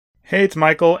Hey, it's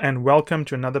Michael, and welcome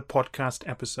to another podcast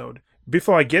episode.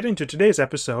 Before I get into today's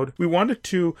episode, we wanted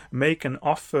to make an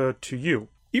offer to you.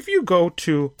 If you go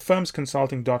to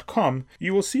firmsconsulting.com,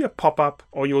 you will see a pop-up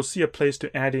or you'll see a place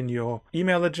to add in your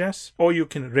email address, or you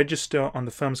can register on the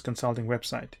Firms Consulting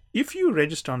website. If you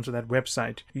register onto that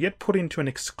website, you get put into an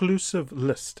exclusive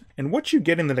list. And what you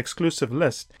get in that exclusive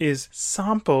list is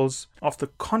samples of the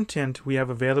content we have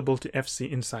available to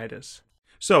FC insiders.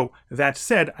 So, that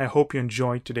said, I hope you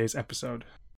enjoyed today's episode.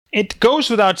 It goes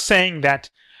without saying that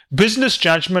business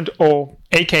judgment, or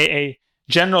aka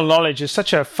general knowledge, is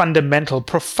such a fundamental,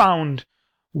 profound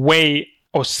way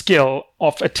or skill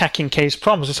of attacking case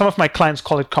problems. So some of my clients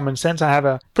call it common sense. I have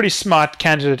a pretty smart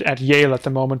candidate at Yale at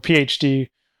the moment, PhD,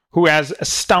 who has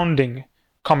astounding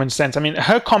common sense. I mean,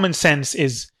 her common sense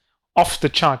is off the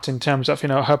charts in terms of,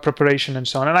 her preparation and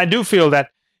so on. And I do feel that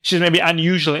she's maybe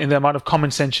unusual in the amount of common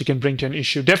sense she can bring to an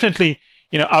issue. Definitely,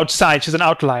 outside, she's an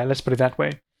outlier, let's put it that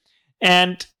way.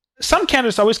 And some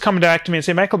candidates always come back to me and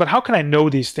say, Michael, but how can I know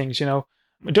these things? Don't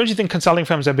you think consulting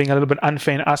firms are being a little bit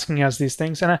unfair in asking us these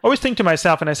things? And I always think to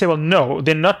myself, and I say, well, no,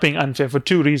 they're not being unfair for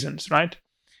two reasons, right?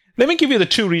 Let me give you the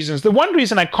two reasons. The one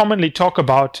reason I commonly talk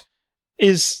about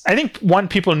is, I think one,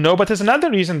 people know, but there's another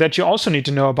reason that you also need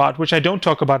to know about, which I don't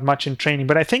talk about much in training,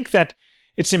 but I think that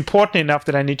it's important enough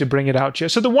that I need to bring it out here.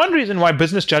 So the one reason why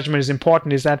business judgment is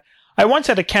important is that I once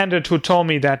had a candidate who told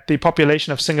me that the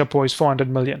population of Singapore is 400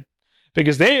 million,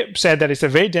 because they said that it's a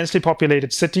very densely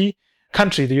populated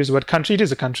country. They use the word country. It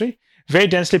is a country. Very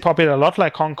densely populated, a lot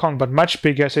like Hong Kong, but much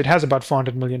bigger. So it has about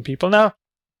 400 million people. Now,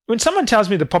 when someone tells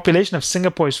me the population of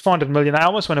Singapore is 400 million, I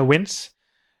almost want to wince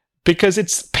because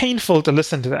it's painful to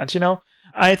listen to that,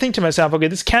 I think to myself, okay,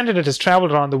 this candidate has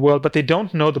traveled around the world, but they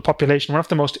don't know the population. One of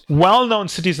the most well-known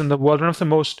cities in the world, one of the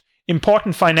most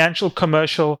important financial,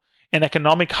 commercial, and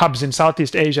economic hubs in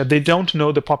Southeast Asia. They don't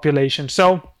know the population.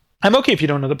 So I'm okay if you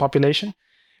don't know the population.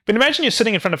 But imagine you're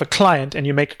sitting in front of a client and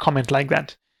you make a comment like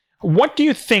that. What do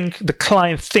you think the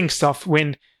client thinks of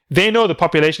when they know the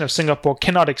population of Singapore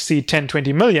cannot exceed 10,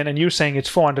 20 million, and you're saying it's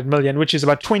 400 million, which is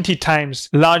about 20 times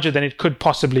larger than it could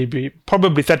possibly be,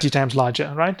 probably 30 times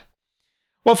larger, right?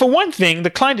 Well, for one thing, the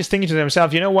client is thinking to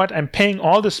themselves, you know what, I'm paying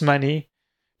all this money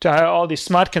to hire all these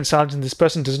smart consultants, and this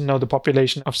person doesn't know the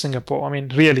population of Singapore. I mean,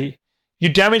 really, you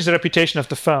damage the reputation of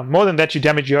the firm. More than that, you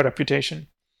damage your reputation.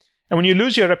 And when you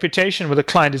lose your reputation with a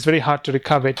client, it's very hard to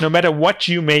recover it, no matter what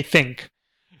you may think.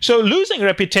 So losing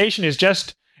reputation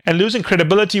and losing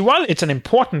credibility, while it's an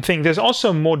important thing, there's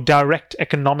also more direct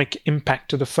economic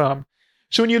impact to the firm.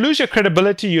 So when you lose your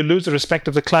credibility, you lose the respect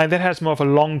of the client. That has more of a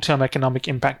long-term economic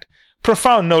impact.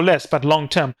 Profound, no less, but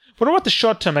long-term. What about the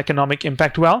short-term economic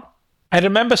impact? Well, I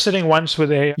remember sitting once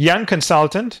with a young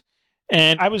consultant,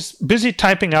 and I was busy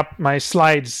typing up my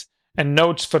slides and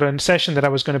notes for a session that I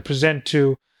was going to present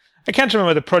to, I can't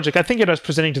remember the project. I think it was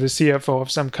presenting to the CFO of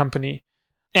some company.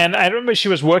 And I remember she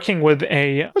was working with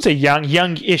a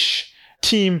youngish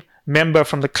team member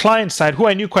from the client side who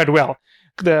I knew quite well.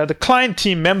 The client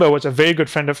team member was a very good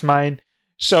friend of mine.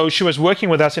 So she was working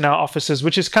with us in our offices,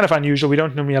 which is kind of unusual. We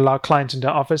don't normally allow clients into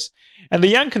our office. And the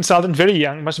young consultant, very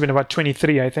young, must have been about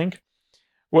 23, I think,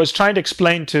 was trying to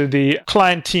explain to the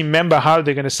client team member how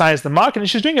they're going to size the market. And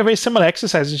she's doing a very similar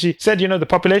exercise. And she said, the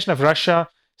population of Russia,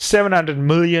 700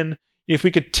 million. If we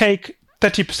could take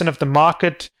 30% of the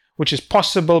market, which is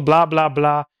possible, blah, blah,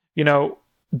 blah,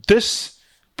 this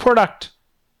product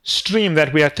stream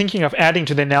that we are thinking of adding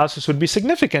to the analysis would be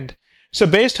significant. So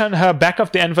based on her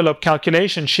back-of-the-envelope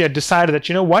calculation, she had decided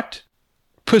that,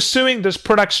 pursuing this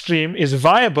product stream is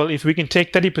viable if we can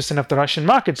take 30% of the Russian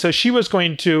market. So she was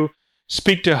going to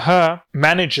speak to her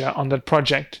manager on that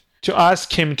project to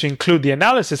ask him to include the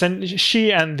analysis. And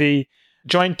she and the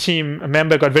joint team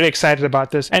member got very excited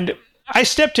about this. And I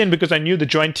stepped in because I knew the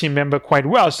joint team member quite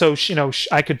well. So,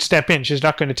 I could step in. She's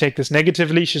not going to take this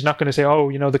negatively. She's not going to say,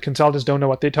 the consultants don't know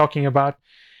what they're talking about.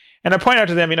 And I point out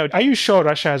to them, are you sure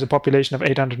Russia has a population of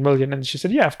 800 million? And she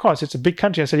said, yeah, of course, it's a big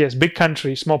country. I said, yes, big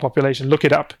country, small population, look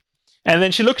it up. And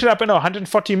then she looked it up,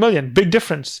 140 million, big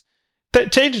difference. To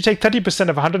take 30%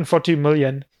 of 140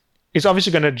 million is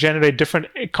obviously going to generate different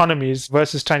economies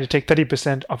versus trying to take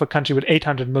 30% of a country with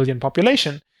 800 million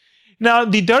population. Now,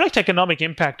 the direct economic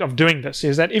impact of doing this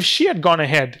is that if she had gone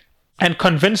ahead and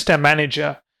convinced her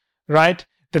manager, right,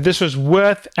 that this was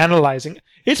worth analyzing,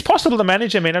 it's possible the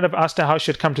manager may not have asked her how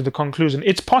she had come to the conclusion.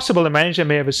 It's possible the manager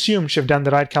may have assumed she had done the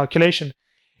right calculation.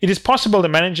 It is possible the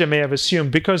manager may have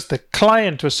assumed because the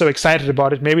client was so excited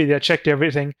about it, maybe they had checked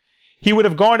everything, he would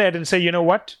have gone ahead and say, you know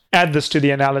what, add this to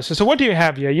the analysis. So what do you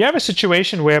have here? You have a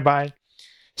situation whereby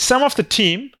some of the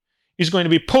team is going to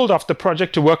be pulled off the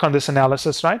project to work on this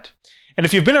analysis, right? And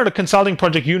if you've been on a consulting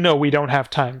project, you know we don't have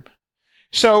time.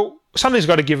 So something's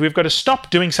got to give. We've got to stop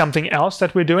doing something else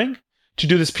that we're doing to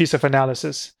do this piece of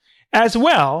analysis. As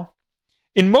well,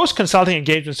 in most consulting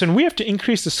engagements, when we have to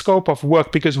increase the scope of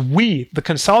work because we, the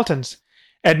consultants,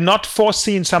 had not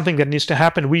foreseen something that needs to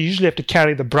happen, we usually have to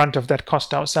carry the brunt of that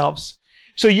cost ourselves.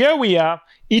 So here we are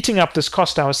eating up this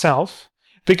cost ourselves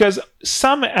because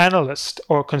some analyst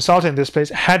or consultant in this place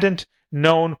hadn't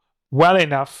known well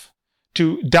enough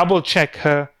to double check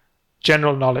her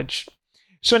general knowledge.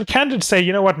 So when candidates say,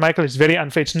 you know what, Michael, it's very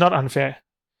unfair, it's not unfair.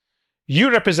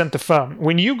 You represent the firm.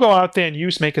 When you go out there and you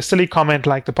make a silly comment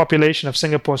like the population of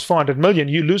Singapore is 400 million,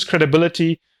 you lose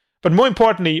credibility. But more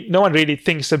importantly, no one really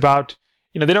thinks about,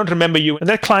 they don't remember you. And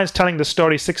that client's telling the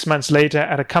story 6 months later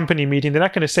at a company meeting. They're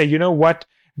not going to say, you know what,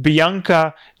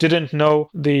 Bianca didn't know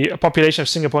the population of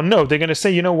Singapore. No, they're going to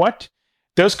say, you know what,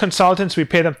 those consultants, we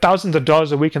pay them thousands of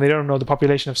dollars a week and they don't know the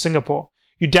population of Singapore.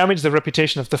 You damage the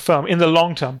reputation of the firm in the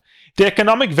long term. The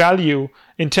economic value,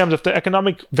 in terms of the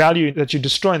economic value that you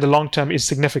destroy in the long term, is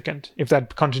significant if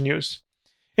that continues.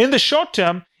 In the short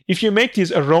term, if you make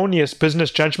these erroneous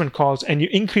business judgment calls and you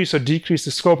increase or decrease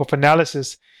the scope of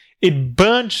analysis, it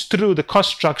burns through the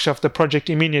cost structure of the project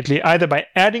immediately, either by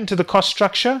adding to the cost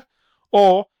structure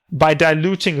or by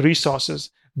diluting resources.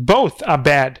 Both are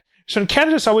bad. So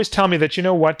candidates always tell me that, you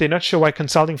know what, they're not sure why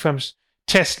consulting firms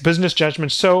test business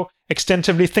judgment so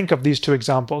extensively. Think of these two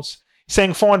examples.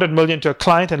 Saying 400 million to a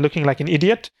client and looking like an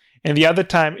idiot, and the other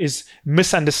time is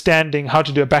misunderstanding how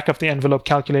to do a back of the envelope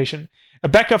calculation. A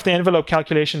back of the envelope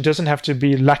calculation doesn't have to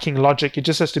be lacking logic. It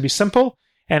just has to be simple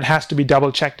and has to be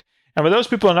double checked. And for those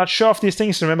people who are not sure of these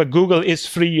things, remember Google is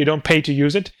free. You don't pay to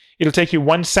use it. It'll take you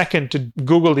 1 second to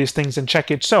Google these things and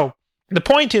check it. So the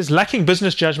point is, lacking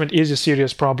business judgment is a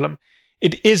serious problem.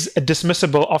 It is a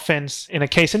dismissible offense in a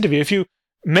case interview. If you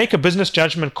make a business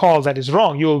judgment call that is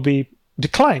wrong, you will be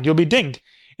declined. You'll be dinged.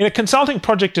 In a consulting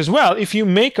project as well, if you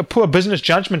make a poor business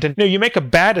judgment and you make a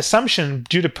bad assumption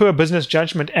due to poor business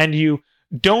judgment and you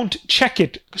don't check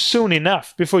it soon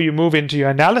enough before you move into your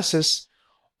analysis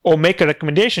or make a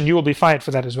recommendation, you will be fired for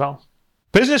that as well.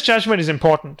 Business judgment is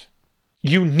important.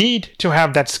 You need to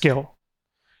have that skill.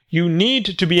 You need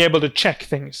to be able to check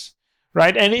things,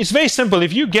 right? And it's very simple.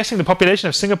 If you're guessing the population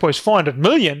of Singapore is 400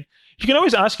 million, you can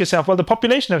always ask yourself, well, the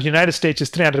population of the United States is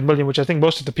 300 million, which I think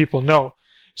most of the people know.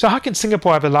 So how can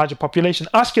Singapore have a larger population?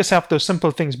 Ask yourself those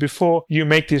simple things before you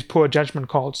make these poor judgment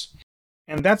calls.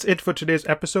 And that's it for today's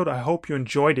episode. I hope you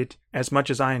enjoyed it as much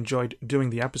as I enjoyed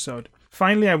doing the episode.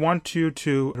 Finally, I want you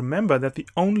to remember that the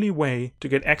only way to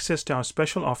get access to our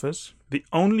special offers, the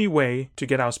only way to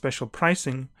get our special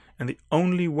pricing, and the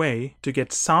only way to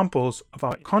get samples of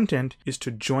our content is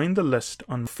to join the list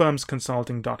on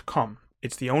firmsconsulting.com.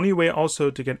 It's the only way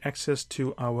also to get access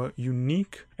to our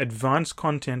unique advanced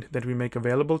content that we make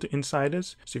available to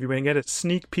insiders. So if you want to get a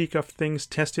sneak peek of things,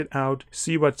 test it out,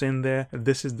 see what's in there,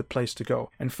 this is the place to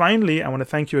go. And finally, I want to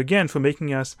thank you again for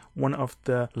making us one of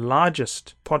the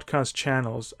largest podcast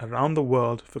channels around the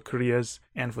world for careers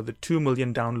and for the 2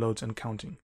 million downloads and counting.